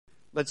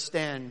Let's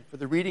stand for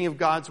the reading of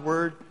God's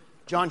Word,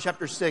 John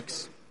chapter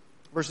 6,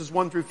 verses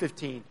 1 through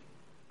 15.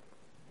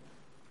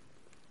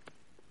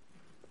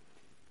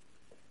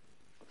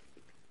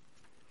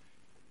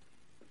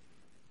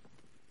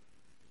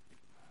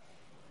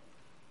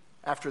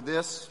 After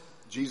this,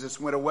 Jesus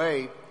went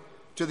away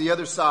to the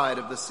other side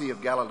of the Sea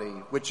of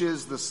Galilee, which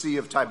is the Sea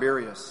of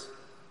Tiberias.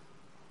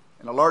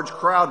 And a large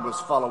crowd was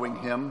following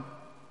him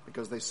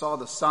because they saw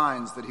the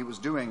signs that he was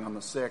doing on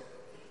the sick.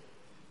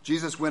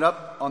 Jesus went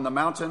up on the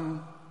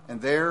mountain, and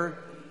there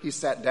he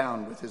sat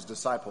down with his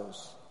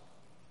disciples.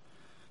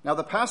 Now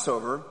the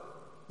Passover,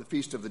 the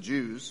feast of the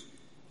Jews,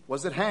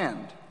 was at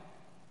hand.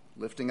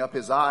 Lifting up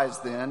his eyes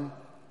then,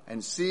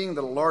 and seeing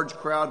that a large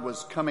crowd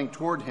was coming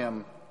toward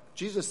him,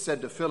 Jesus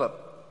said to Philip,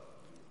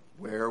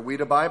 "Where are we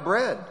to buy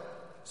bread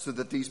so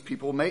that these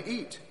people may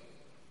eat?"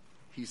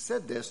 He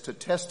said this to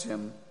test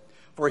him,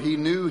 for he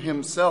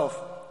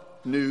himself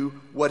knew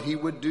what he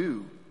would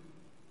do.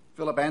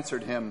 Philip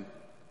answered him,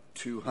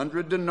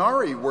 200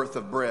 denarii worth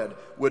of bread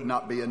would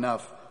not be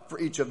enough for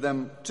each of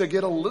them to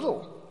get a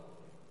little.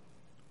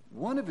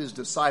 One of his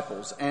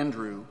disciples,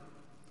 Andrew,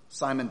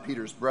 Simon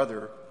Peter's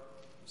brother,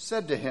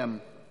 said to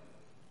him,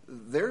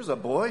 "There's a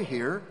boy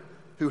here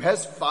who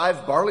has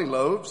 5 barley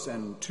loaves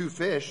and 2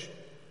 fish,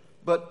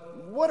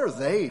 but what are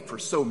they for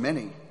so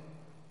many?"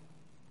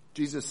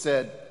 Jesus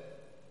said,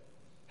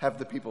 "Have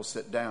the people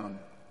sit down."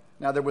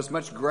 Now there was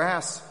much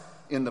grass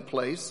in the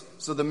place,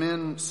 so the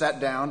men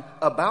sat down,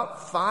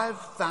 about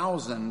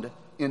 5,000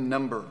 in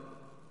number.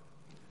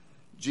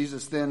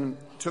 Jesus then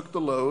took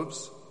the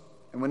loaves,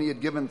 and when he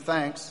had given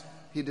thanks,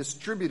 he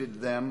distributed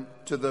them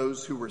to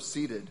those who were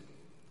seated.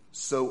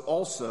 So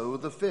also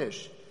the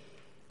fish,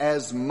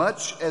 as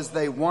much as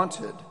they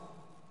wanted.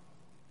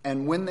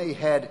 And when they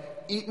had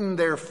eaten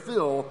their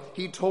fill,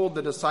 he told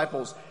the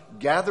disciples,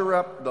 "Gather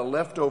up the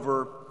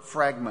leftover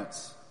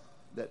fragments,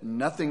 that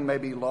nothing may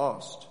be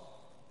lost."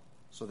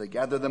 So they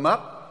gathered them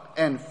up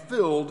and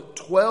filled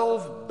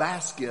 12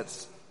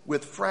 baskets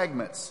with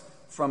fragments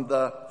from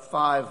the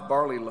 5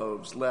 barley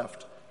loaves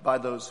left by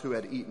those who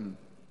had eaten.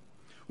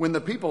 When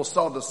the people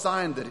saw the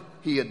sign that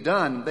he had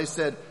done, they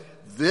said,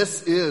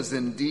 "This is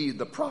indeed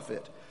the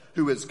prophet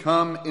who has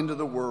come into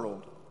the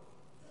world."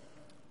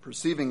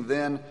 Perceiving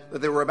then that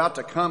they were about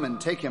to come and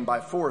take him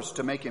by force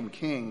to make him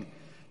king,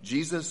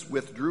 Jesus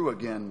withdrew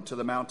again to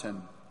the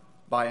mountain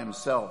by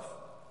himself.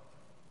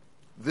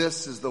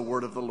 This is the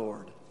word of the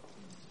Lord.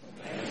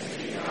 Thanks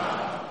be to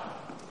God.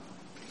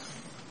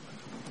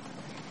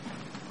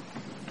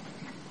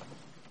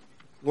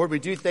 Lord, we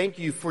do thank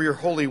you for your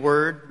holy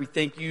word. We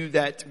thank you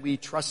that we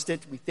trust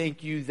it. We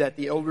thank you that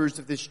the elders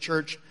of this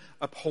church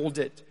uphold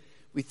it.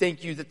 We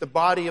thank you that the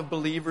body of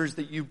believers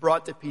that you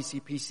brought to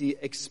PCPC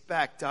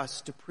expect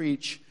us to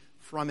preach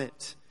from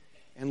it.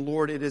 And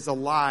Lord, it is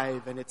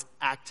alive and it's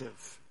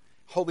active.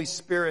 Holy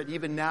Spirit,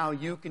 even now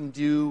you can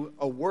do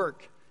a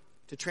work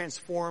to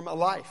transform a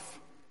life.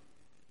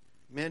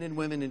 Men and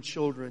women and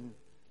children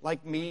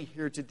like me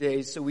here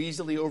today, so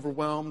easily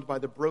overwhelmed by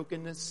the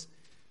brokenness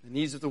and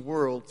needs of the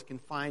world, can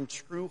find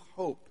true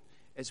hope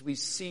as we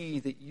see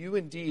that you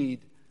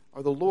indeed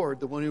are the Lord,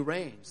 the one who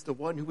reigns, the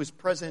one who was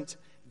present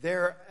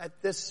there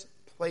at this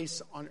place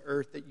on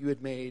earth that you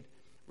had made,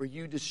 where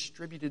you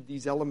distributed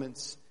these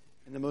elements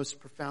in the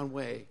most profound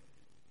way,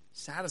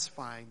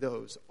 satisfying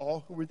those,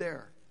 all who were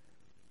there.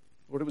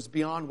 Lord, it was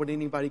beyond what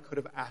anybody could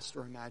have asked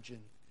or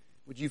imagined.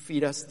 Would you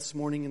feed us this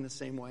morning in the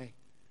same way?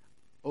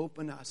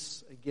 Open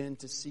us again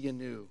to see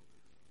anew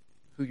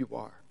who you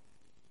are.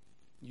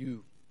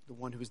 You, the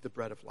one who is the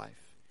bread of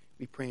life.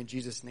 We pray in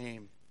Jesus'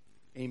 name.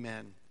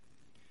 Amen.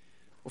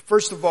 Well,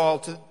 first of all,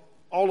 to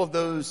all of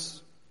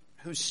those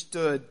who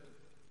stood,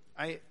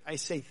 I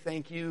say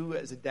thank you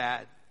as a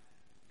dad.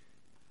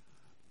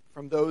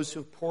 From those who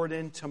have poured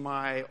into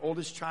my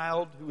oldest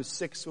child, who was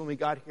 6 when we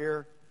got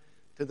here,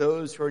 to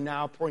those who are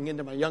now pouring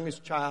into my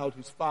youngest child,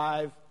 who's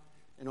 5,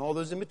 and all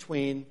those in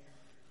between.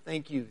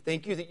 Thank you.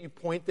 Thank you that you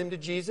point them to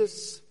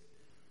Jesus.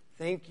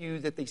 Thank you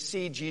that they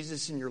see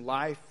Jesus in your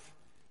life.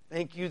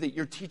 Thank you that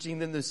you're teaching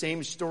them the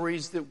same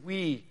stories that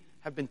we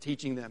have been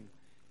teaching them.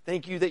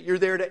 Thank you that you're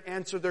there to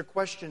answer their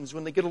questions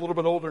when they get a little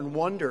bit older and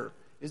wonder,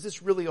 is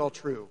this really all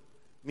true?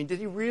 I mean, did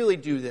he really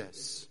do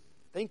this?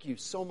 Thank you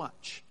so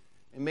much.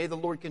 And may the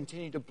Lord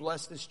continue to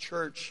bless this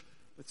church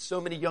with so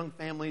many young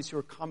families who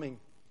are coming,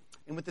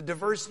 and with the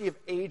diversity of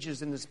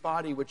ages in this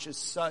body, which is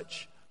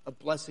such a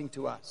blessing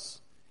to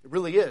us. It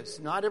really is.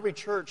 Not every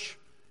church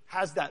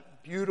has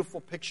that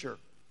beautiful picture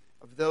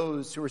of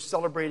those who are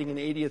celebrating an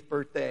 80th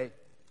birthday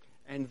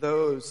and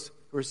those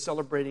who are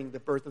celebrating the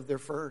birth of their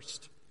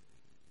first.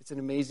 It's an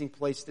amazing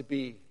place to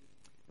be.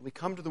 And we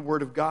come to the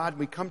Word of God.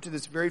 We come to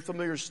this very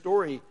familiar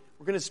story.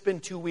 We're going to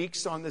spend 2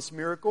 weeks on this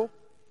miracle.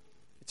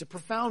 It's a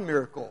profound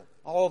miracle.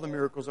 All the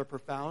miracles are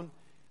profound.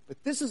 But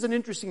this is an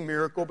interesting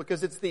miracle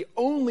because it's the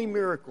only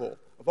miracle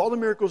of all the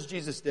miracles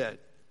Jesus did.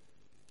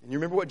 And you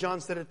remember what John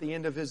said at the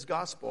end of his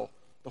gospel.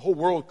 The whole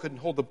world couldn't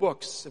hold the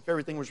books if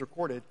everything was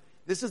recorded.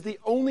 This is the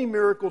only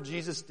miracle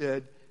Jesus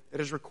did that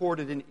is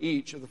recorded in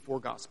each of the 4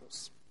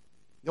 gospels.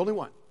 The only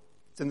one.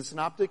 It's It's in the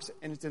Synoptics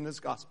and it's in this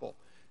gospel.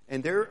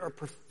 And there are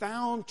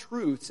profound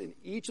truths in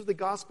each of the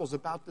gospels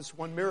about this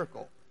one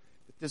miracle.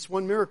 This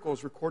one miracle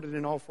is recorded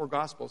in all four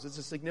gospels. It's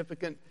a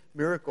significant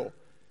miracle.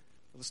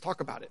 Let's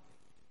talk about it.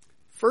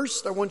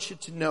 First, I want you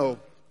to know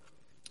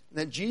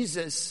that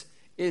Jesus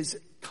is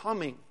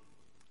coming.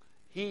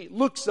 He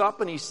looks up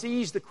and he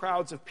sees the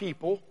crowds of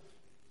people,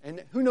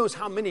 and who knows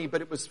how many,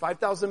 but it was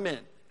 5,000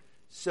 men.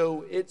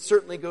 So it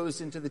certainly goes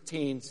into the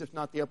teens, if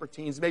not the upper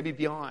teens, maybe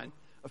beyond,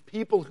 of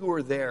people who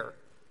are there.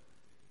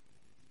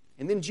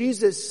 And then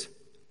Jesus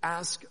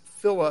asked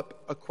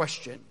Philip a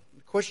question.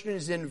 The question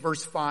is in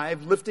verse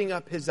 5. Lifting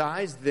up his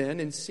eyes then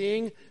and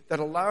seeing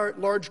that a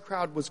large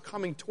crowd was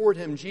coming toward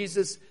him,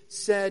 Jesus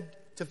said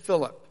to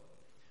Philip,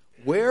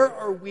 "Where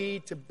are we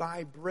to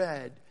buy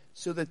bread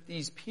so that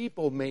these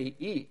people may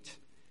eat?"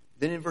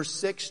 Then in verse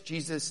 6,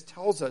 Jesus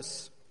tells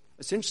us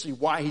essentially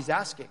why he's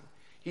asking.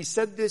 He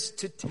said this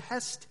to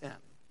test him.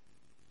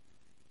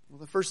 Well,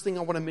 the first thing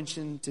I want to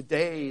mention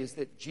today is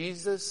that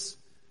Jesus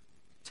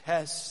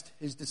tests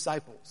his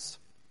disciples.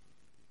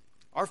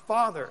 Our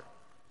Father,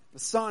 the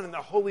Son, and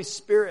the Holy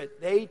Spirit,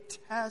 they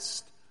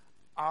test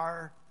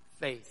our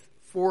faith.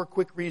 4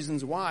 quick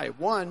reasons why.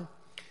 1,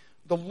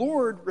 the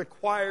Lord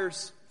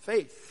requires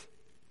faith.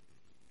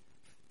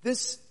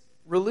 This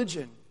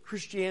religion,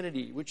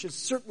 Christianity, which is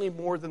certainly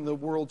more than the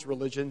world's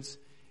religions,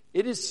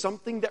 it is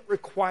something that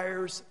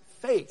requires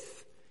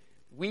faith.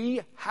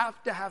 We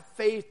have to have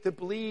faith to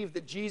believe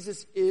that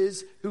Jesus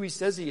is who he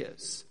says he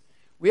is.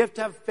 We have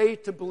to have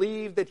faith to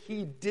believe that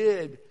he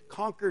did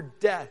conquer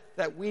death,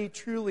 that we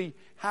truly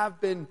have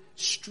been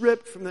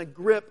stripped from the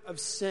grip of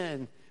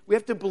sin. We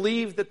have to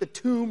believe that the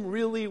tomb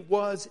really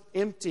was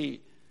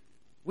empty.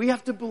 We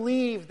have to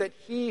believe that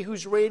he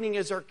who's reigning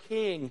as our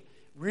king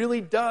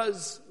really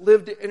does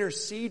live to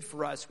intercede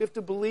for us. We have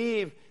to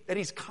believe that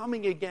he's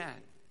coming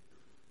again.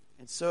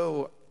 And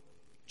so,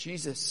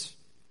 Jesus,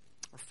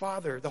 our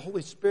Father, the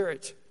Holy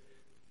Spirit,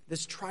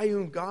 this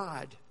triune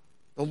God,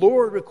 the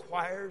Lord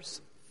requires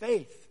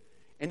faith.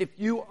 And if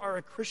you are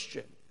a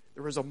Christian,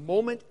 there is a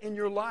moment in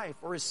your life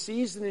or a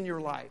season in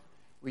your life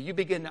where you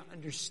begin to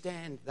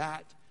understand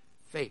that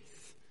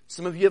faith.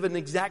 Some of you have an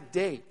exact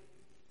date.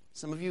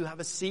 Some of you have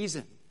a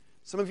season.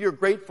 Some of you are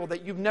grateful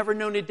that you've never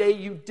known a day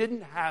you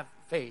didn't have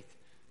faith.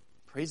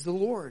 Praise the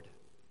Lord.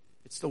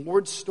 It's the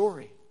Lord's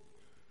story.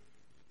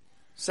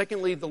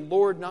 Secondly, the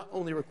Lord not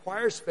only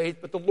requires faith,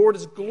 but the Lord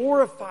is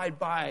glorified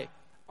by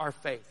our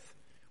faith.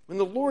 When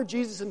the Lord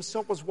Jesus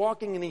himself was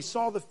walking and he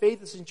saw the faith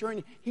of the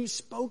centurion, he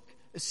spoke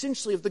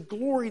essentially of the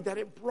glory that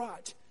it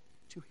brought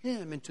to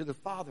him and to the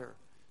Father.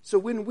 So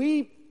when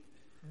we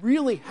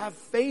really have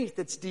faith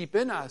that's deep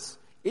in us,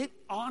 it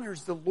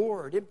honors the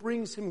Lord. It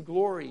brings him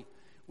glory.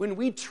 When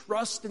we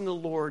trust in the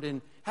Lord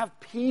and have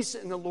peace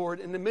in the Lord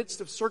in the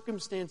midst of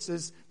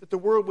circumstances that the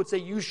world would say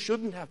you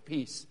shouldn't have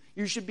peace,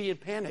 you should be in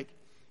panic,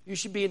 you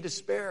should be in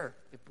despair,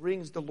 it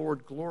brings the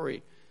Lord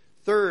glory.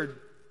 Third,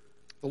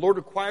 the Lord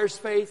requires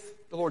faith.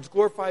 The Lord's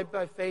glorified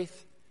by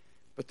faith.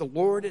 But the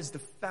Lord is the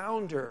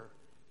founder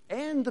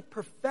and the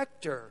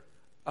perfecter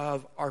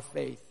of our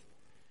faith.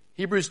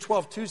 Hebrews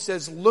 12:2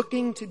 says,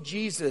 looking to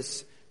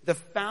Jesus, the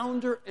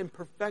founder and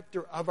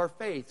perfecter of our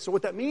faith. So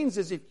what that means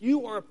is if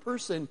you are a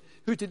person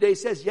who today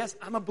says, yes,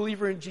 I'm a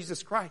believer in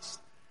Jesus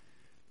Christ,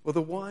 well,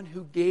 the one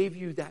who gave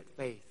you that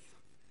faith,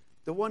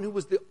 the one who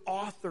was the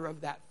author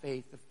of that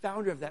faith, the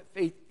founder of that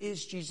faith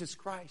is Jesus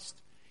Christ.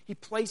 He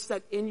placed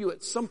that in you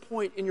at some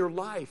point in your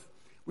life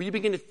where you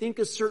begin to think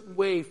a certain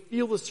way,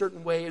 feel a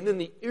certain way, and then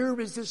the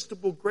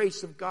irresistible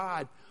grace of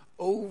God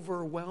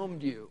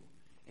overwhelmed you.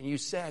 And you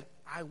said,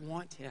 I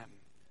want him.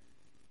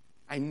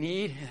 I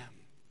need him.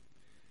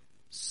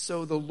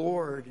 So the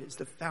Lord is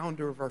the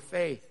founder of our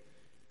faith.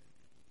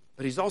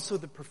 But he's also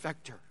the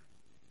perfecter.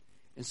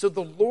 And so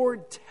the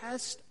Lord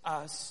tests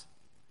us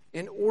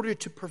in order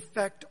to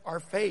perfect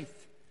our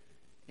faith.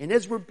 And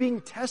as we're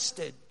being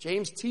tested,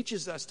 James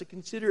teaches us to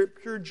consider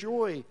it pure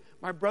joy,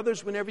 my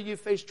brothers, whenever you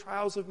face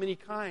trials of many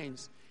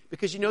kinds,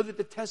 because you know that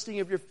the testing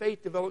of your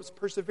faith develops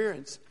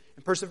perseverance.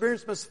 And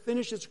perseverance must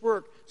finish its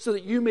work so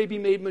that you may be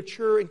made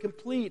mature and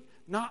complete,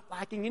 not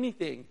lacking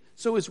anything.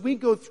 So as we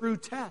go through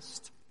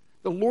tests,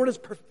 the Lord is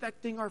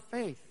perfecting our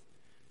faith.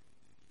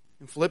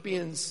 In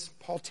Philippians,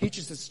 Paul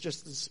teaches us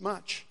just as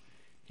much.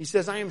 He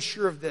says, I am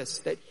sure of this,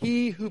 that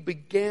he who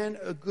began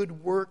a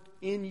good work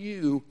in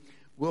you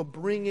will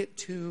bring it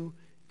to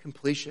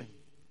completion.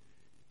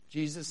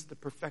 Jesus, the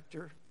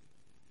perfecter,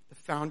 the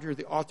founder,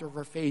 the author of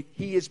our faith,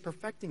 he is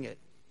perfecting it.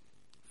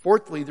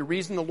 Fourthly, the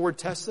reason the Lord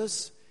tests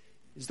us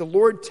is the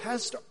Lord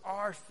tests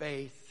our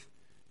faith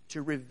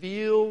to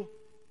reveal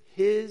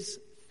his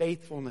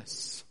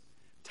faithfulness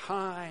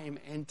time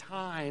and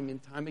time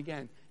and time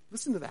again.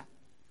 Listen to that.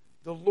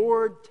 The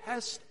Lord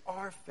tests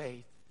our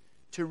faith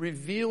to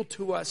reveal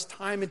to us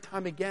time and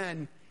time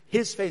again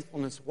his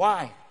faithfulness.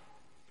 Why?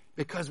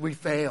 Because we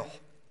fail.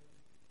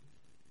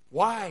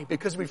 Why?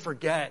 Because we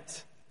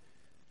forget.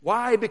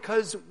 Why?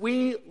 Because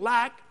we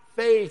lack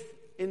faith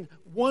in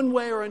one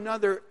way or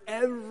another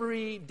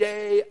every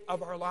day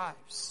of our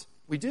lives.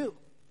 We do.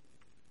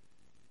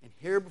 And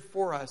here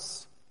before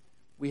us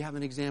we have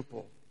an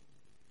example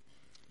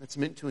that's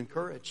meant to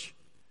encourage.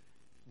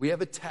 We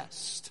have a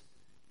test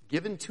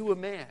given to a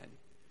man,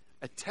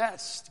 a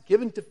test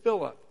given to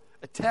Philip,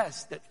 a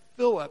test that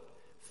Philip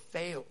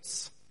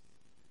fails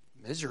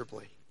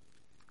miserably.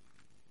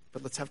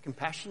 But let's have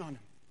compassion on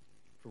him,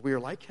 for we are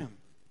like him.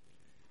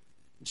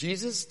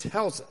 Jesus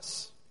tells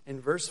us in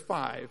verse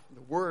 5,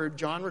 the word,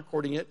 John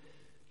recording it,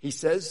 he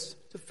says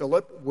to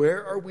Philip,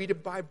 where are we to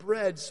buy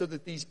bread so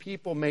that these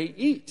people may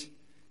eat?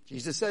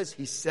 Jesus says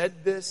he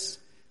said this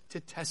to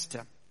test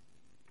him.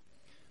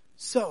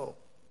 So,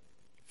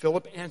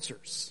 Philip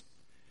answers,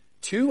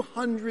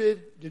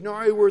 200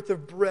 denarii worth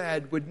of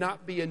bread would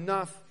not be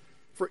enough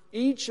for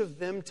each of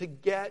them to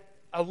get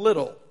a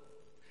little.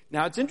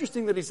 Now, it's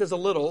interesting that he says a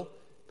little,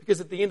 because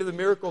at the end of the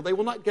miracle, they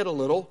will not get a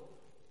little.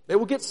 They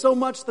will get so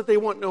much that they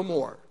want no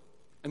more.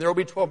 And there will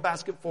be 12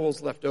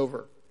 basketfuls left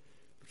over.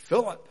 But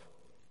Philip,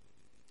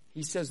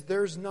 he says,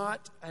 there's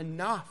not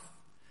enough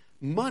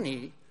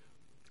money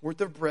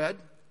worth of bread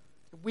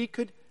that we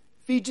could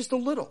feed just a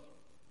little.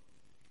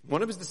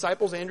 One of his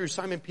disciples, Andrew,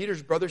 Simon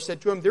Peter's brother,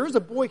 said to him, there is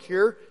a boy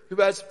here who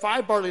has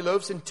 5 barley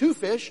loaves and 2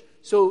 fish,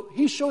 so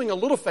he's showing a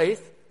little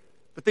faith.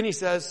 But then he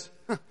says,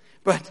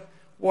 but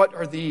what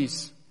are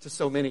these to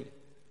so many?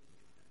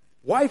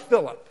 Why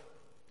Philip?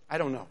 I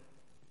don't know.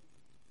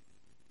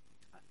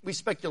 We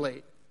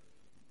speculate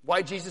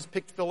why Jesus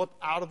picked Philip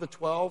out of the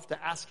 12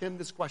 to ask him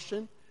this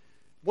question.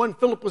 One,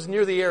 Philip was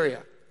near the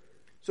area.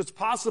 So it's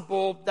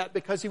possible that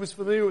because he was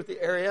familiar with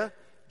the area,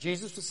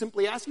 Jesus was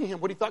simply asking him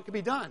what he thought could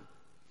be done.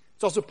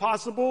 It's also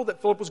possible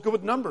that Philip was good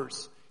with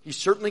numbers. He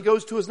certainly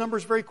goes to his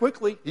numbers very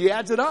quickly. He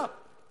adds it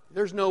up.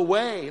 There's no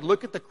way.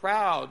 Look at the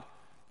crowd.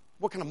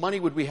 What kind of money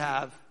would we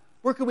have?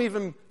 Where could we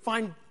even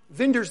find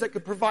vendors that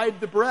could provide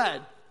the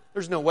bread?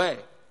 There's no way.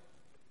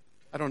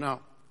 I don't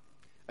know.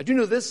 I do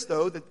know this,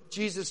 though, that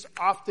Jesus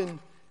often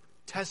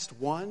tests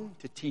one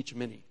to teach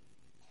many.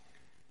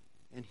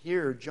 And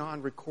here,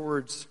 John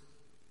records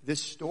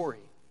this story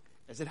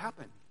as it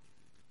happened.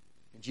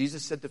 And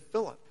Jesus said to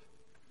Philip,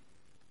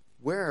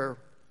 where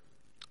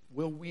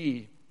will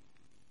we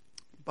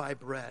buy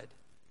bread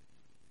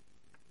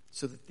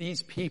so that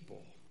these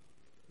people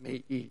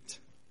may eat?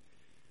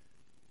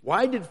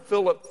 Why did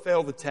Philip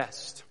fail the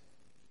test?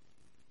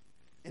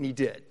 And he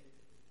did.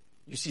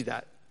 You see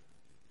that.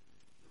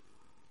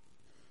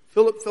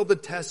 Philip failed the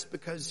test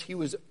because he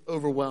was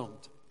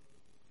overwhelmed.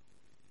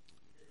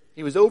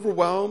 He was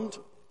overwhelmed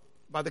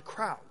by the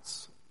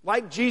crowds.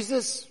 Like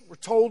Jesus, we're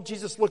told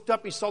Jesus looked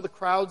up, he saw the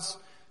crowds.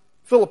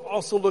 Philip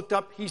also looked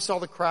up, he saw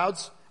the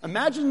crowds.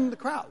 Imagine the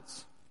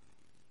crowds.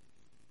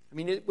 I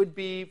mean, it would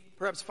be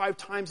perhaps 5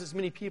 times as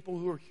many people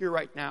who are here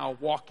right now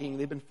walking.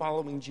 They've been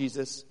following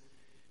Jesus.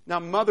 Now,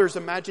 mothers,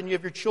 imagine you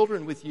have your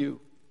children with you.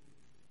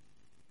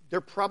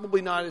 They're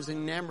probably not as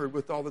enamored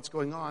with all that's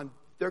going on.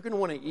 They're going to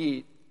want to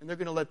eat, and they're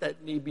going to let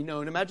that need be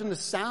known. Imagine the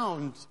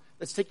sound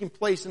that's taking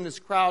place in this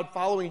crowd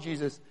following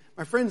Jesus.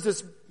 My friends,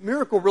 this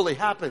miracle really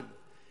happened.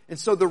 And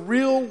so the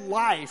real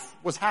life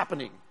was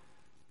happening.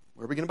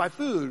 Where are we going to buy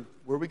food?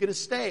 Where are we going to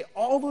stay?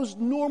 All those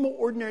normal,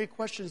 ordinary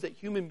questions that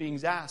human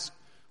beings ask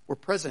were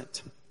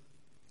present.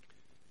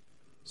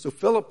 So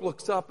Philip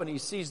looks up and he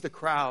sees the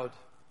crowd.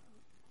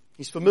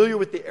 He's familiar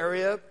with the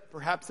area.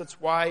 Perhaps that's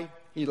why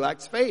he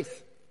lacks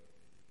faith.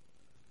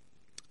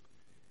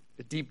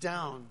 But deep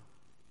down,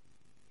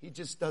 he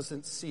just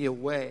doesn't see a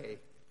way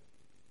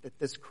that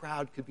this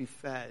crowd could be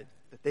fed,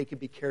 that they could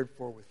be cared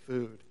for with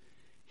food.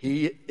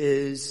 He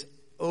is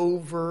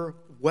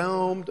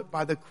overwhelmed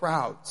by the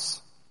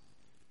crowds.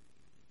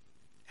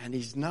 And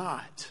he's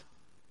not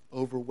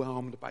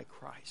overwhelmed by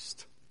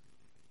Christ.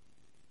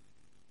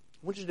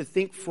 I want you to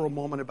think for a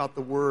moment about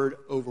the word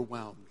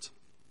overwhelmed.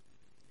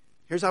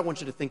 Here's how I want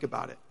you to think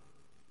about it.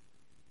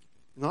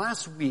 In the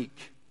last week,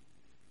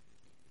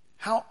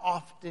 how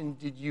often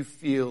did you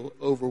feel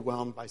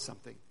overwhelmed by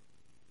something?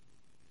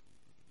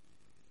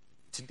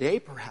 Today,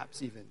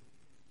 perhaps even.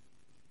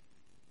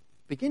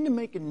 Begin to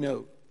make a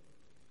note.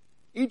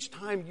 Each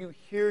time you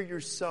hear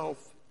yourself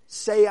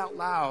say out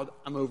loud,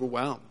 I'm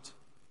overwhelmed.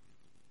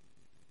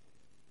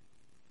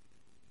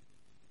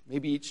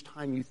 Maybe each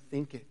time you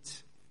think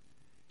it.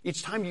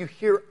 Each time you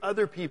hear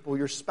other people,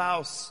 your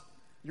spouse,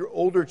 your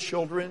older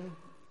children,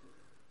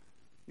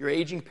 your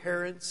aging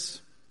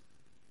parents.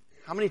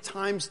 How many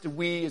times do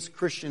we as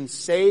Christians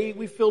say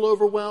we feel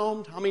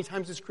overwhelmed? How many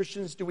times as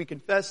Christians do we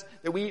confess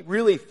that we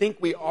really think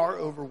we are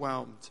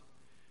overwhelmed?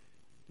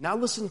 Now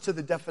listen to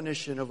the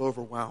definition of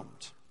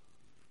overwhelmed.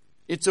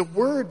 It's a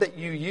word that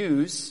you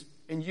use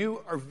and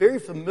you are very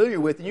familiar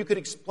with, and you could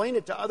explain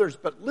it to others,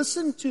 but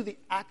listen to the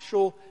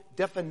actual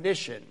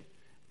definition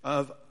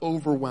of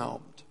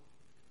overwhelmed.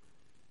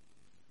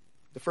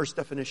 The first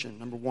definition,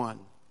 number 1,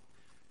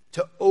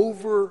 to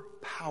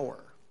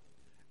overpower,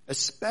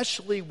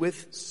 especially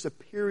with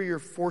superior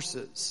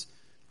forces,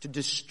 to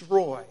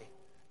destroy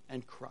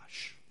and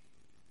crush.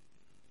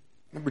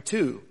 Number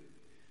 2,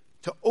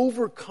 to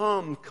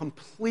overcome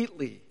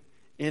completely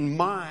in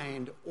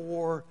mind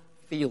or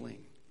feeling.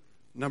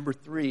 Number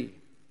 3,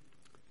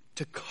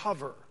 to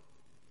cover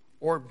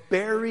or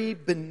bury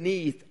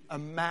beneath a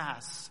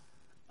mass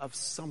of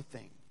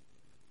something.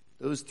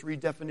 Those three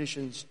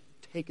definitions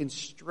taken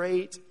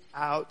straight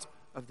out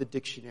of the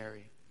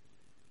dictionary.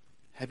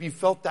 Have you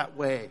felt that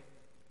way?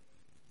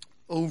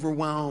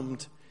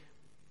 Overwhelmed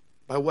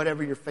by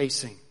whatever you're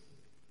facing.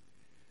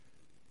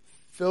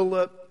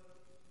 Philip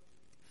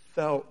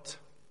felt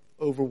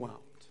overwhelmed.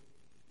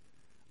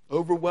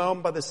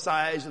 Overwhelmed by the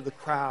size of the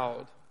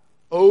crowd.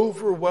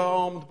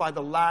 Overwhelmed by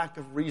the lack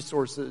of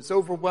resources.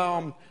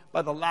 Overwhelmed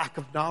by the lack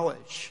of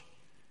knowledge.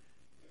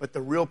 But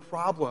the real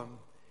problem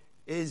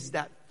is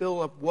that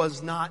Philip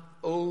was not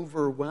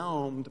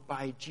overwhelmed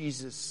by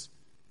Jesus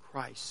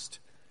Christ,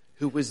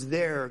 who was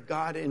there,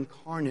 God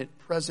incarnate,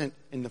 present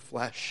in the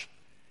flesh.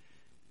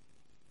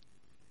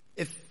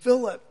 If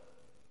Philip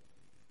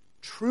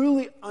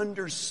truly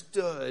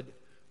understood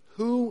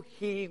who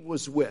he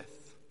was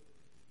with,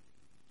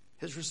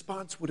 his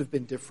response would have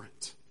been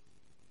different.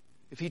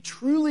 If he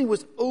truly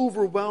was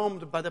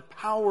overwhelmed by the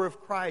power of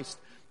Christ,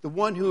 the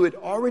one who had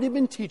already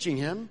been teaching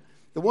him,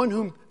 the one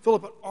whom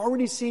Philip had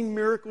already seen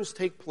miracles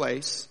take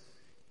place,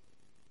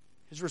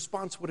 his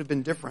response would have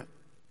been different.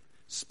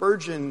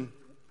 Spurgeon,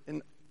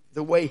 in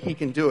the way he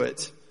can do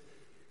it,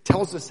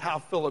 tells us how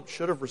Philip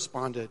should have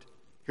responded.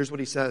 Here's what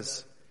he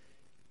says.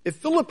 If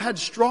Philip had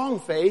strong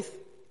faith,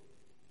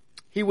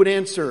 he would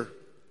answer,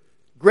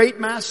 "Great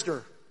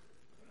master,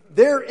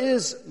 there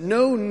is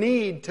no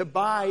need to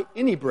buy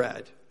any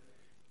bread.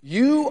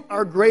 You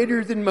are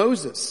greater than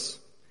Moses.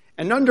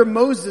 And under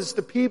Moses,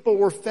 the people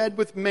were fed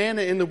with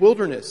manna in the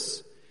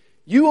wilderness.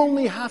 You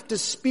only have to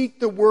speak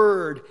the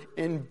word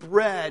and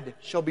bread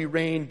shall be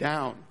rained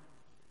down."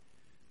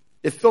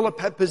 If Philip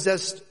had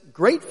possessed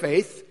great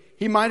faith,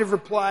 he might have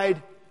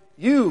replied,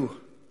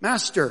 "You,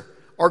 master,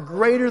 are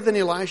greater than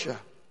Elijah."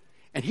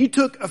 And he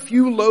took a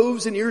few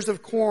loaves and ears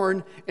of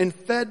corn and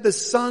fed the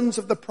sons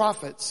of the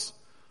prophets.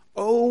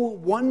 Oh,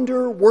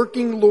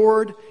 wonder-working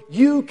Lord,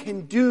 you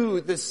can do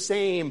the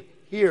same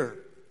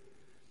here.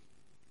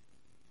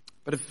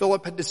 But if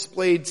Philip had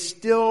displayed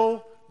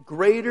still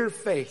greater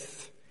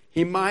faith,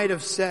 he might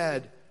have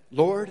said,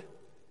 "Lord,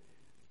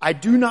 I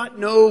do not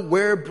know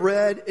where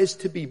bread is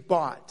to be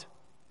bought,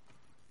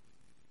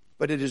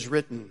 but it is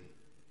written,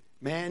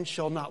 man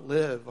shall not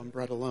live on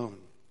bread alone."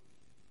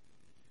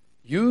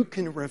 You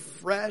can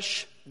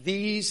refresh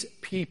these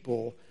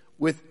people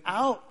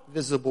without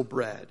visible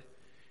bread.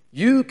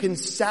 You can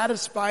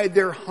satisfy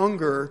their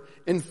hunger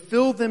and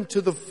fill them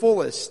to the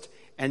fullest,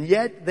 and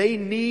yet they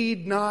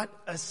need not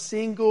a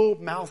single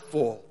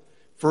mouthful.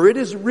 For it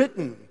is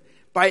written,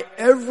 by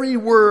every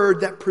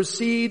word that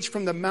proceeds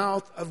from the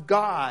mouth of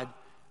God,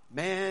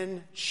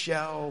 man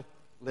shall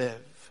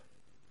live.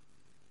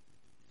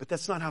 But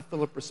that's not how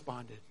Philip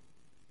responded.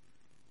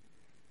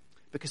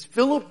 Because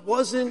Philip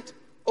wasn't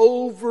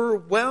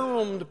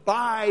overwhelmed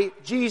by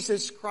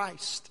Jesus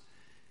Christ.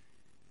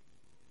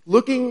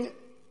 Looking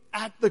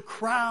at the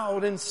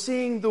crowd and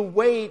seeing the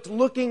weight,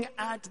 looking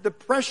at the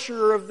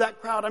pressure of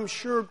that crowd, I'm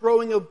sure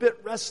growing a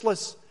bit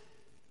restless,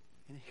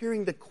 and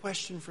hearing the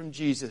question from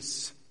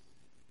Jesus,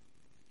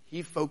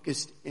 he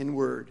focused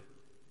inward.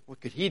 What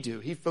could he do?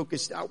 He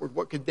focused outward.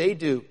 What could they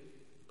do?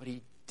 But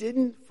he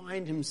didn't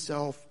find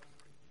himself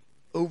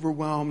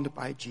overwhelmed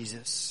by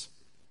Jesus.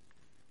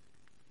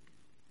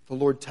 The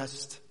Lord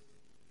tests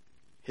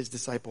his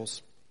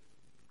disciples.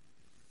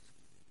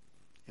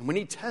 And when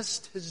he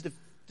tests his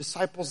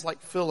disciples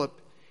like Philip,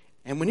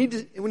 and when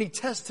he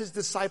tests his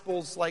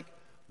disciples like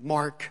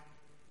Mark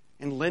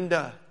and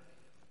Linda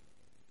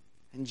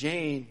and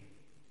Jane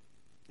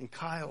and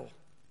Kyle,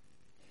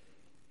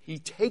 he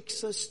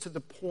takes us to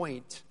the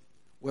point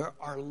where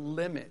our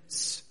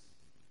limits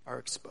are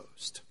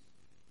exposed.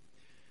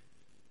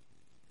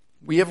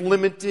 We have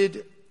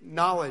limited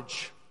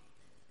knowledge.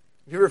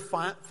 Have you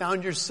ever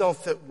found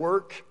yourself at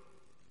work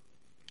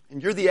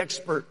and you're the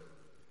expert?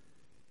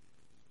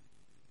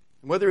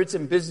 And whether it's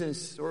in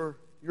business or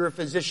you're a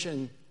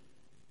physician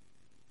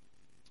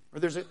or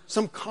there's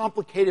some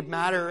complicated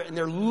matter and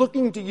they're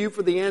looking to you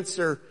for the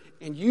answer,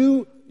 and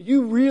you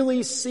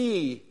really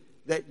see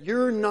that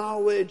your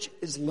knowledge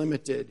is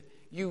limited.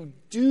 You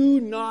do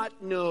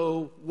not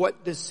know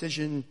what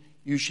decision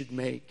you should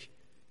make.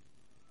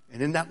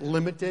 And in that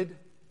limited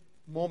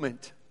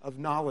moment of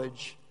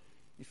knowledge,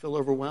 you feel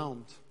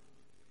overwhelmed.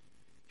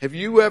 Have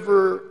you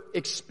ever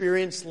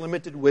experienced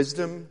limited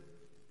wisdom?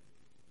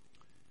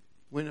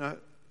 When a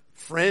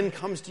friend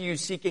comes to you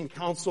seeking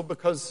counsel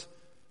because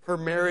her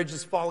marriage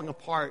is falling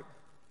apart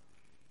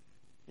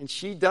and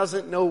she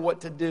doesn't know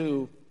what to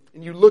do,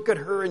 and you look at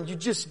her and you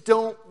just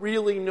don't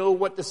really know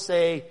what to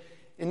say,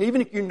 and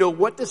even if you know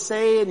what to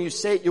say and you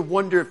say it, you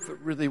wonder if it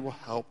really will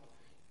help.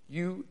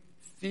 You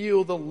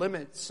feel the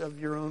limits of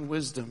your own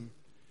wisdom.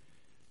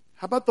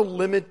 How about the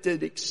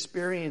limited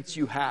experience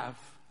you have?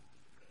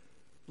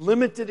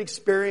 Limited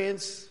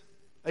experience.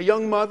 A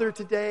young mother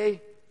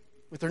today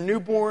with her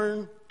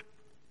newborn,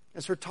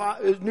 as her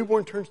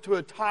newborn turns to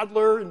a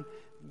toddler and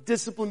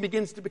discipline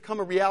begins to become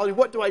a reality.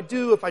 What do I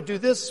do? If I do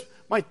this,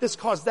 might this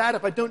cause that?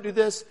 If I don't do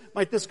this,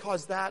 might this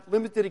cause that?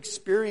 Limited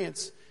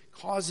experience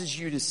causes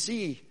you to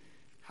see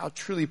how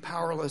truly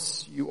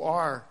powerless you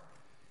are.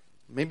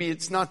 Maybe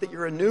it's not that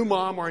you're a new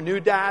mom or a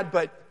new dad,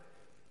 but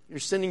you're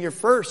sending your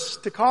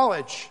first to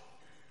college.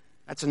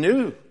 That's a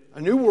new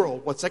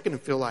world. What's that going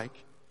to feel like?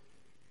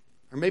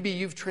 Or maybe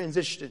you've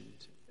transitioned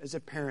as a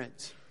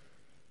parent.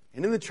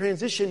 And in the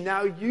transition,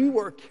 now you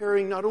are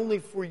caring not only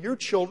for your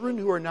children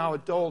who are now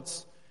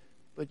adults,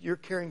 but you're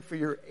caring for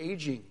your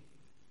aging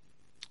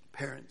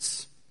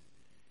parents.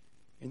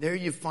 And there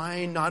you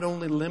find not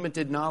only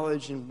limited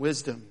knowledge and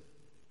wisdom,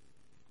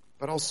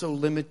 but also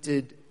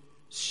limited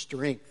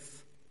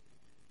strength.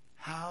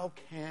 How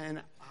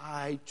can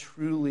I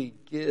truly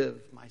give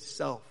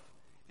myself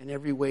in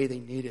every way they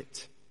need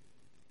it?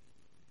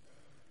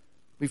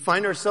 We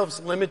find ourselves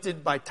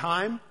limited by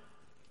time.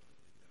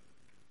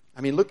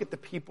 I mean, look at the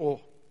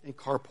people in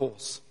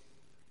carpools,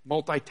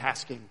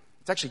 multitasking.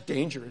 It's actually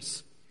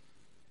dangerous.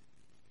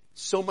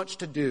 So much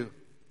to do.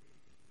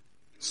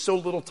 So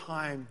little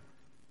time.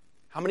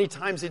 How many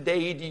times a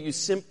day do you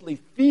simply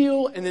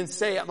feel and then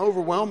say, I'm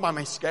overwhelmed by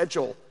my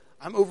schedule.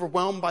 I'm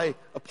overwhelmed by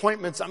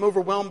appointments. I'm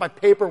overwhelmed by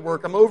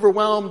paperwork. I'm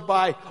overwhelmed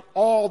by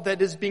all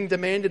that is being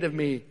demanded of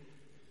me.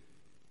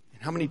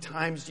 And how many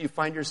times do you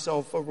find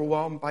yourself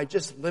overwhelmed by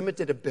just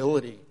limited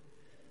ability?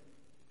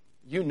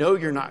 You know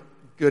you're not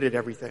good at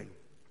everything.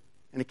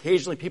 And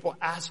occasionally people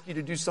ask you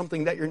to do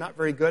something that you're not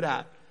very good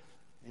at.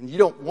 And you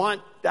don't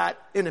want that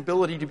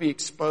inability to be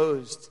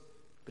exposed,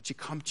 but you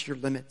come to your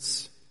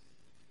limits.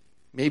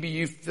 Maybe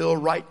you feel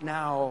right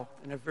now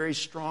in a very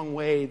strong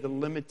way the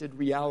limited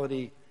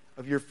reality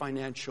of your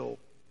financial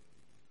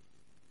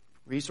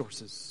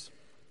resources.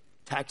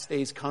 Tax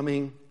day is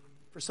coming.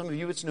 For some of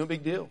you, it's no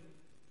big deal.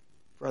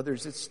 For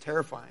others, it's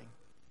terrifying.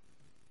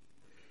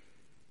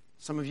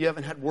 Some of you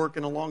haven't had work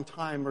in a long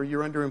time, or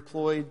you're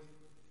underemployed.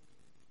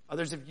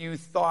 Others of you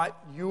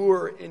thought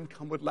your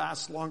income would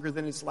last longer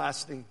than it's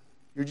lasting.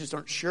 You just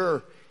aren't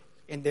sure.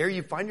 And there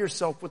you find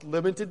yourself with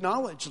limited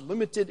knowledge,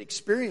 limited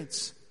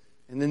experience,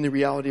 and then the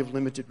reality of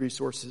limited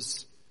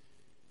resources.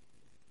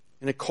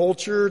 In a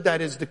culture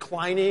that is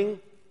declining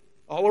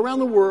all around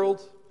the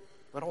world,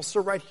 but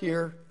also right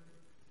here,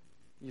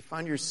 you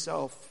find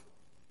yourself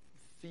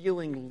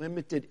feeling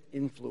limited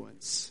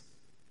influence.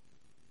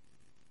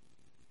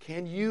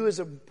 Can you as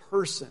a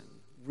person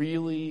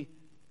really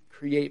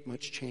create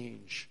much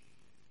change?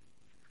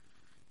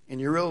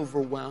 And you're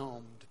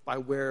overwhelmed by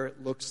where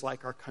it looks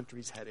like our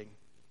country's heading.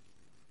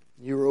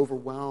 You're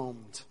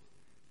overwhelmed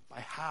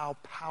by how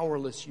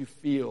powerless you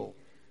feel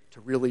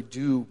to really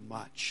do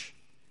much.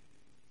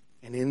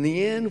 And in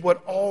the end,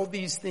 what all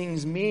these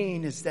things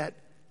mean is that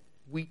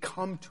we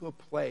come to a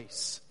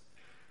place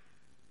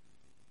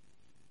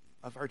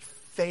of our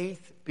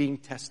faith being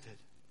tested.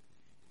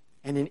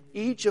 And in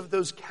each of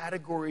those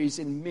categories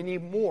and many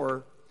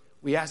more,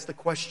 we ask the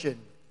question,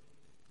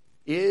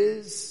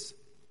 is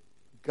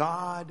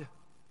God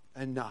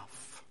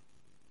enough?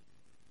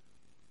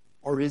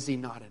 Or is he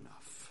not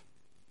enough?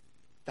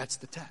 That's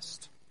the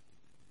test.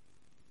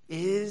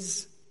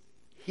 Is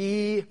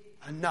he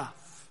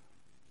enough?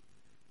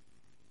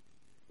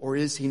 Or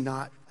is he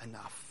not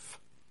enough?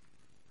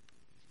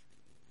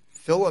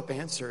 Philip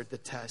answered the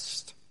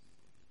test.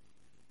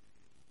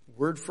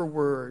 Word for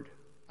word,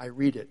 I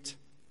read it.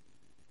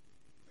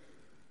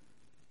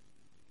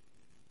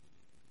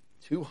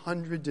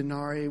 200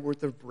 denarii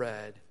worth of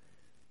bread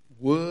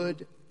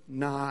would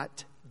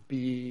not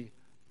be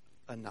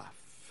enough.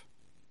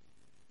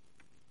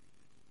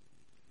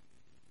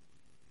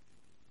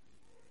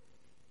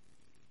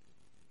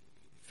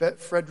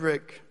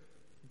 Frederick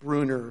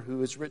Bruner,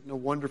 who has written a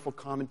wonderful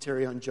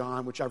commentary on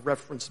John, which I've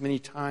referenced many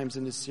times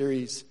in this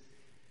series,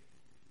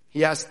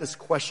 he asked this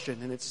question,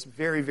 and it's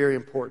very, very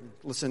important.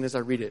 Listen as I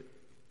read it.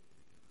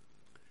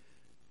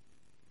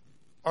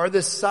 Are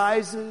the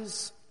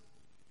sizes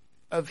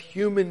of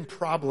human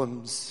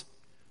problems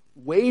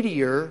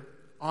weightier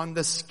on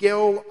the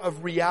scale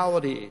of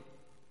reality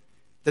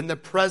than the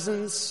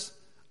presence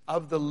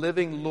of the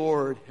living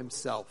Lord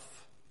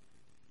himself?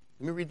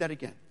 Let me read that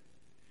again.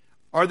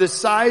 Are the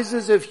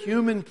sizes of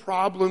human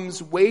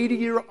problems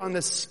weightier on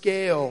the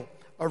scale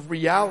of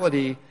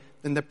reality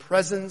than the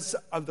presence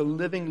of the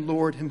living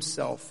Lord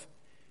himself?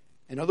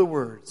 In other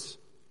words,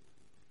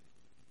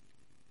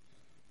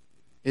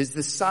 is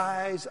the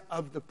size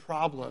of the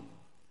problem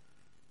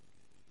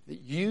that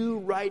you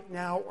right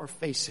now are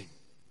facing,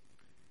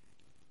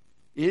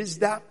 is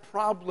that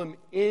problem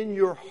in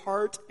your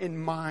heart and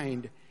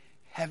mind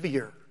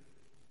heavier,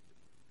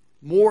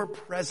 more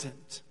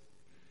present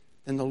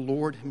than the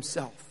Lord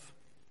himself?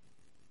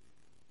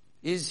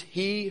 Is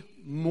he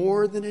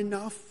more than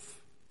enough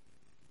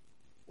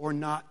or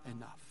not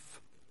enough?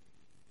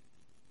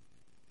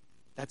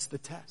 That's the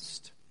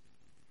test.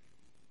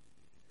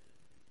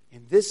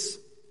 And this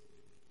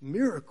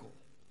miracle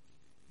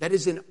that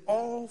is in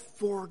all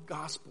four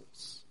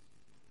Gospels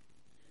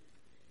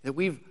that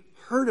we've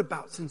heard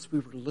about since we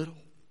were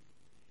little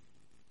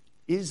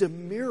is a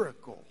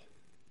miracle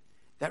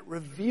that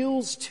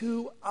reveals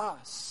to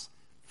us,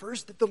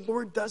 first, that the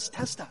Lord does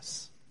test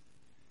us.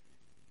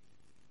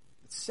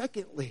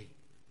 Secondly,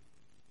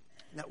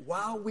 that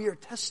while we are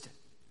tested,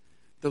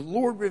 the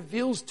Lord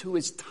reveals to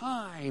us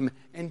time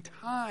and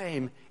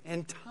time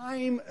and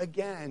time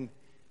again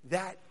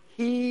that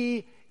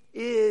He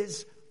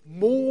is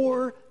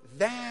more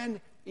than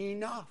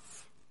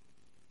enough.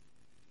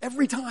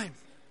 Every time.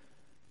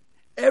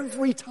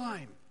 Every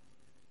time.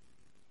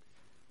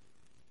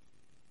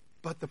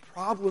 But the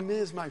problem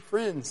is, my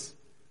friends,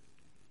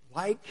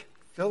 like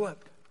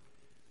Philip,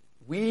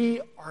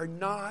 we are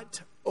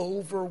not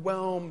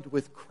overwhelmed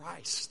with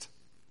Christ.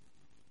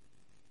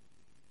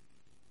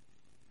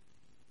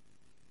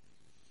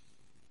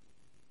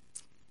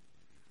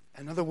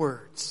 In other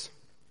words,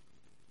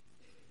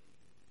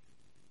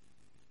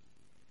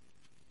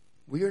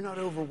 we are not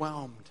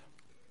overwhelmed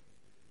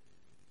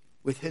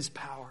with His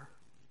power,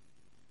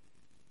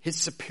 His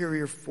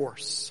superior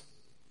force.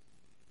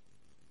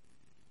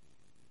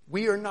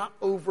 We are not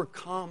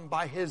overcome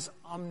by His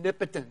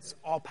omnipotence,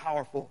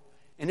 all-powerful,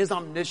 and His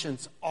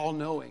omniscience,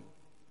 all-knowing,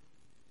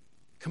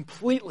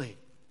 completely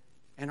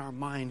in our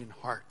mind and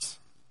heart.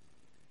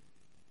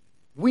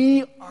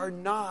 We are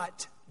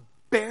not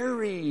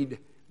buried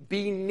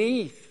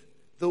beneath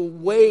the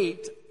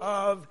weight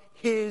of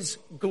His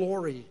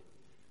glory,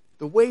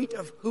 the weight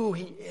of who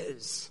He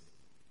is.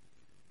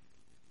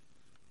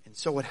 And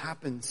so what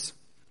happens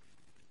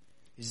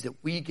is that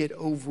we get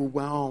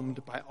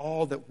overwhelmed by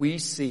all that we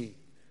see.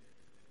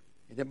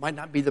 And it might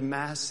not be the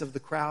mass of the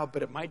crowd,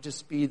 but it might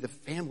just be the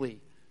family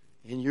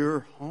in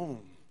your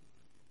home.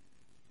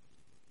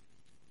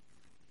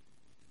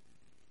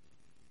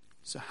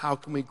 So how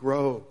can we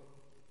grow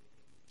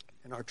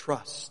in our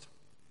trust?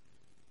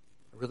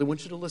 I really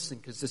want you to listen,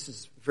 because this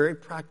is very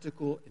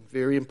practical and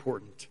very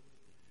important.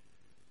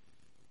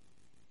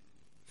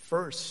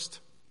 First,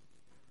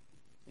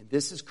 and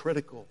this is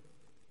critical,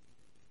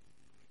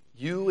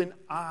 you and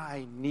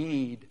I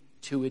need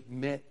to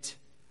admit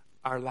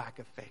our lack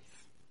of faith.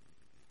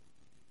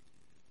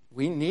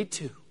 We need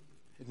to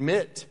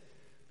admit,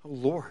 oh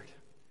Lord,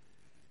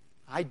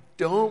 I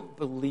don't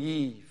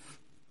believe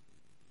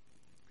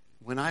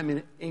when I'm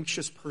an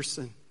anxious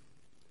person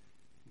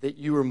that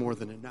you are more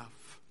than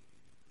enough.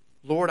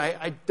 Lord,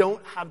 I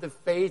don't have the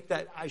faith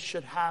that I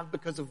should have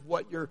because of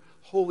what your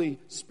Holy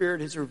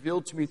Spirit has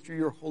revealed to me through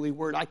your holy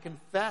word. I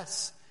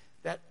confess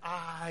that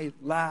I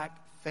lack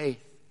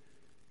faith.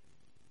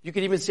 You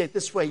could even say it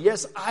this way.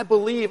 Yes, I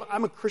believe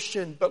I'm a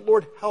Christian, but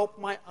Lord, help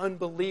my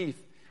unbelief.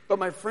 But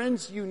my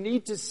friends, you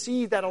need to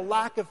see that a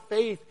lack of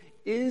faith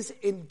is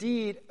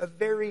indeed a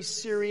very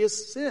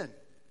serious sin.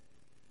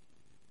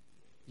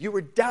 You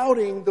are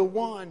doubting the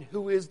one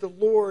who is the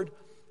Lord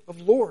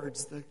of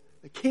Lords, the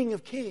King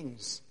of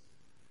Kings.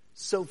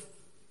 So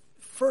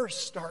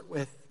first start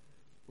with,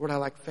 Lord, I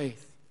lack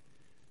faith.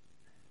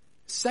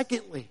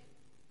 Secondly,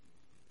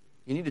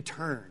 you need to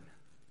turn.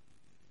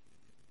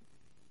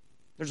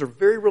 There's a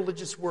very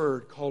religious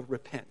word called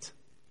repent.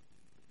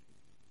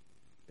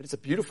 But it's a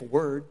beautiful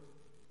word.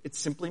 It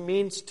simply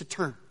means to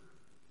turn.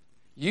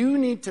 You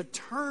need to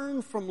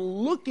turn from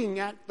looking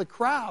at the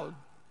crowd.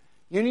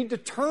 You need to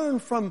turn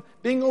from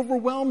being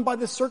overwhelmed by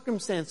the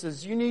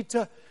circumstances. You need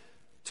to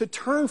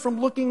turn from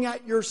looking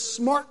at your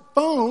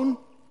smartphone,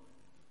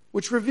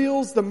 which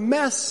reveals the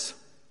mess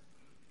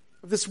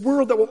of this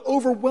world that will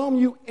overwhelm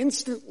you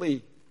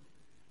instantly.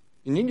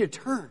 You need to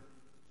turn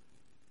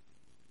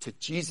to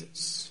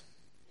Jesus.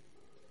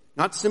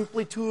 Not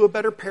simply to a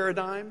better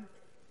paradigm,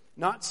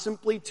 not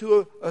simply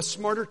to a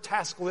smarter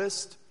task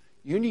list.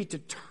 You need to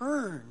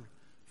turn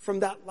from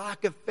that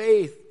lack of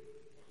faith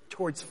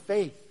towards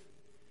faith.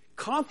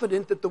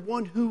 Confident that the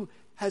one who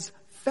has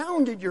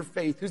founded your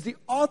faith, who's the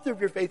author of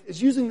your faith,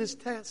 is using this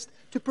test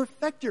to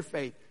perfect your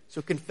faith.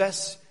 So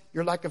confess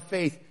your lack of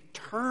faith.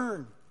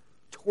 Turn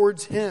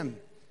towards Him.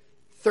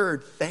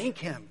 Third, thank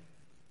Him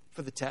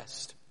for the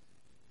test.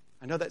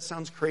 I know that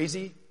sounds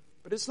crazy,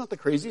 but it's not the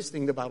craziest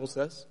thing the Bible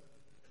says.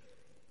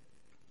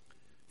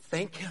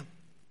 Thank Him.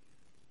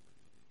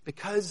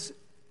 Because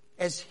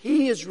as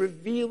He is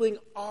revealing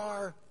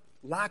our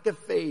lack of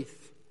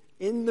faith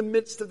in the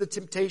midst of the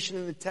temptation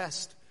and the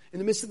test, in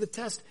the midst of the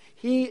test,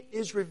 He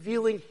is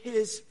revealing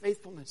His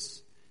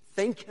faithfulness.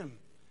 Thank Him.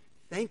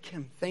 Thank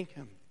Him. Thank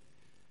Him.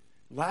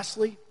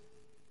 Lastly,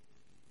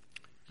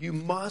 you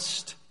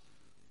must,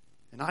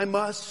 and I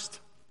must,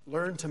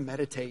 learn to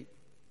meditate.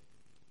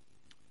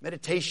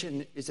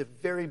 Meditation is a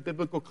very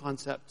biblical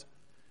concept.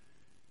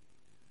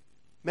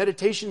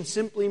 Meditation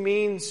simply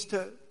means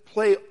to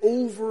play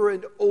over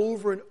and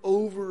over and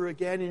over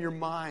again in your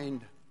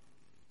mind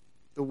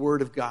the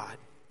Word of God,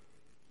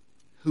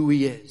 who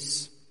He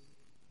is,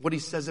 what He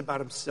says about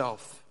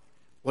Himself,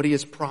 what He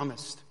has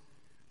promised.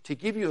 To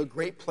give you a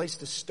great place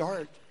to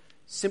start,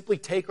 simply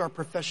take our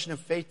profession of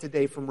faith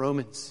today from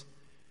Romans.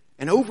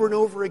 And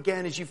over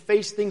again, as you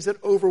face things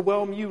that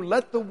overwhelm you,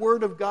 let the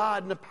Word of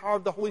God and the power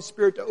of the Holy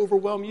Spirit to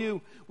overwhelm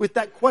you with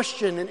that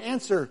question and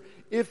answer.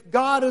 If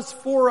God is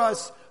for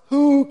us,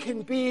 who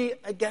can be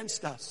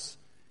against us?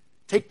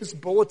 Take this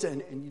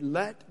bulletin and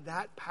let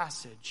that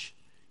passage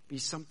be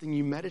something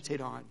you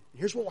meditate on. And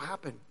here's what will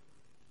happen.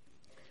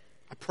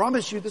 I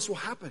promise you this will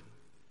happen.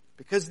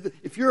 Because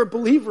if you're a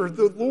believer,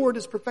 the Lord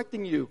is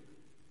perfecting you.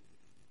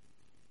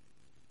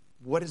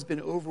 what has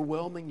been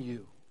overwhelming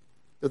you,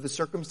 though the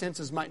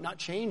circumstances might not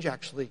change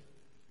actually,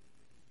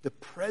 the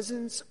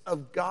presence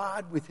of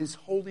God with His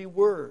holy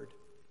word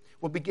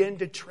will begin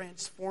to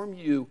transform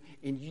you,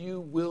 and you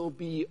will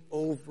be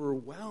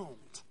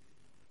overwhelmed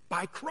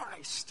by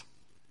Christ.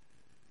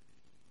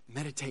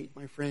 Meditate,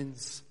 my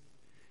friends.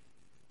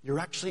 You're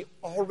actually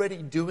already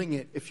doing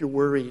it if you're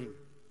worrying.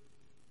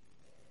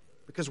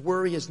 Because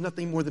worry is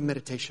nothing more than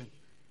meditation.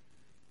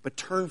 But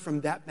turn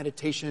from that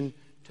meditation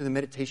to the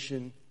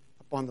meditation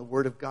upon the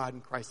Word of God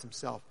and Christ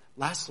Himself.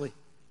 Lastly,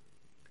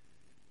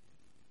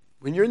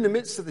 when you're in the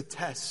midst of the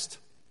test,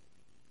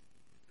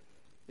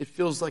 it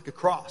feels like a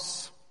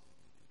cross.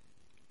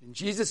 And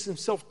Jesus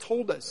Himself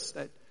told us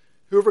that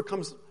whoever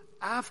comes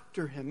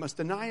after Him must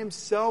deny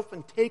himself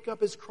and take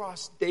up his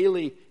cross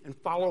daily and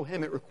follow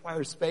Him. It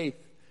requires faith.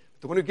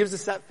 The one who gives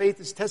us that faith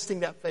is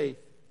testing that faith.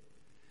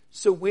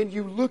 So when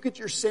you look at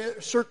your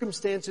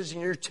circumstances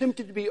and you're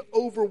tempted to be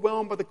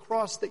overwhelmed by the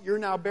cross that you're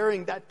now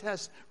bearing, that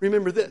test,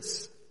 remember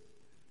this.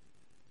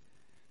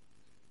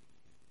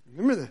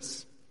 Remember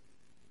this.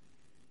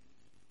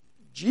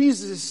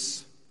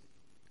 Jesus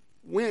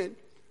went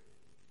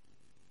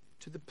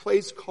to the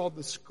place called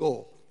the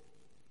skull.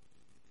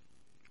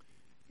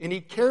 And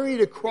He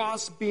carried a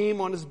cross beam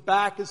on His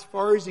back as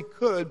far as He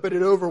could, but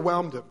it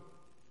overwhelmed Him.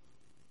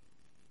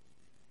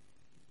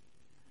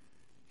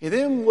 He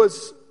then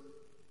was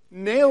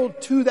nailed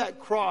to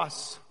that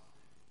cross,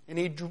 and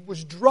He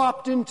was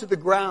dropped into the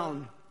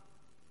ground.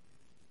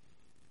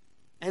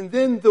 And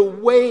then the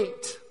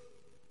weight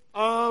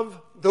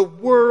of the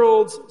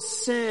world's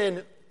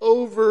sin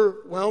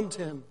overwhelmed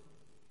Him.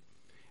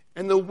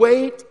 And the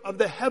weight of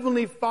the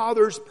Heavenly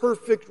Father's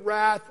perfect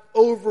wrath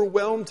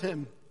overwhelmed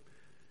Him.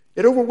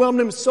 It overwhelmed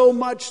Him so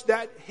much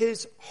that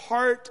His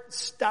heart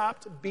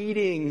stopped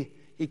beating.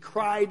 He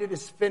cried, "It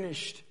is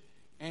finished,"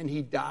 and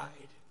He died.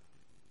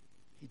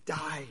 He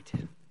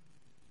died.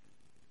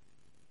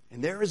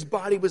 And there His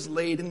body was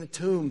laid in the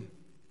tomb.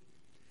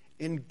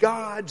 And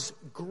God's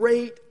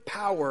great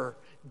power,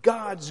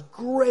 God's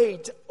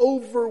great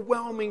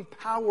overwhelming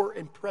power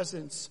and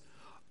presence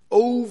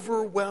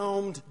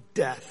overwhelmed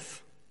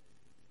death.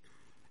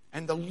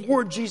 And the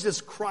Lord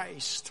Jesus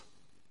Christ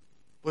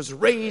was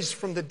raised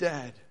from the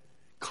dead,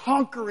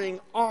 conquering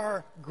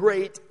our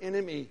great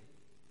enemy.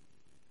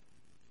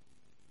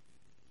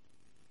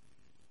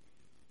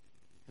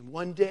 And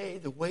one day,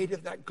 the weight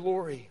of that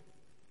glory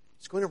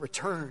is going to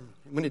return.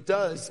 And when it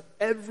does,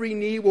 every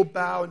knee will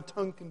bow and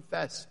tongue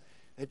confess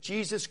that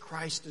Jesus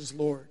Christ is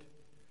Lord.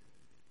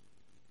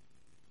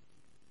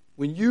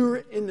 When you're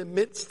in the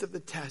midst of the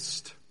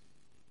test,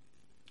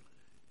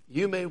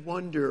 you may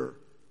wonder,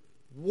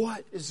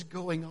 what is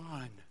going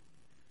on?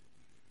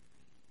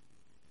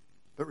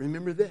 But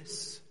remember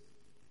this.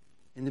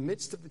 In the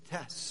midst of the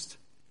test,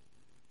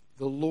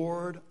 the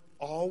Lord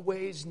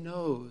always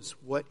knows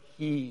what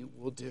He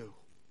will do.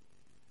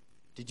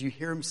 Did you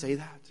hear Him say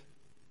that?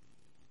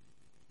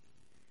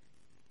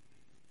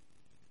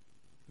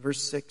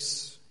 Verse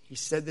 6, He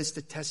said this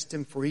to test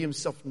Him, for He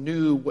Himself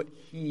knew what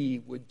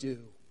He would do.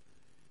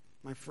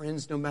 My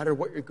friends, no matter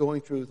what you're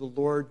going through, the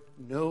Lord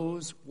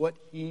knows what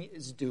He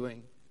is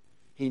doing.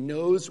 He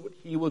knows what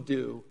He will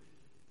do.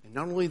 And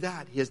not only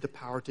that, He has the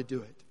power to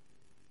do it.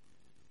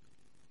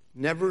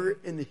 Never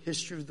in the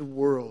history of the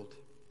world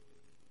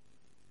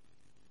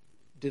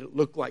did it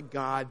look like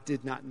God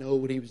did not know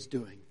what He was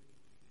doing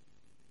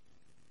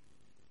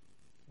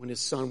when His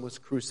Son was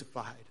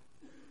crucified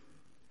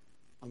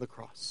on the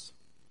cross.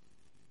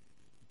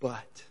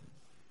 But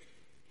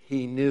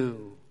He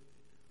knew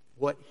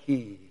what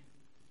He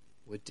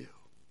would do.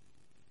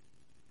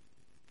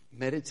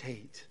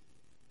 Meditate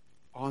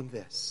on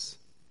this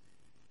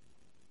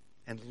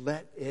and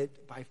let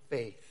it, by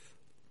faith,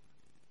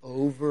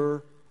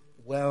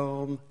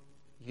 overwhelm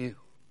you.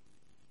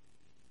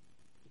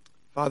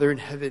 Father in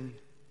heaven,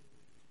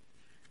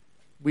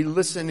 we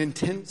listen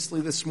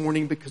intensely this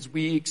morning because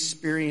we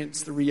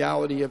experience the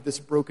reality of this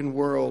broken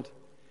world.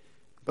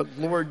 But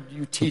Lord,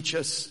 You teach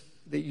us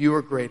that You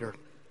are greater.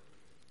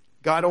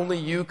 God, only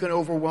You can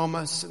overwhelm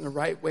us in the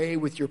right way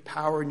with Your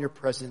power and Your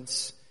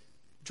presence.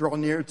 Draw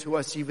near to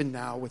us even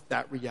now with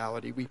that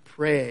reality. We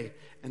pray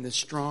in the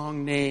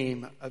strong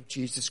name of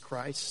Jesus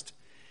Christ.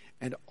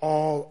 And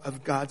all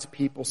of God's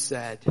people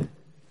said,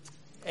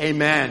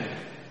 Amen.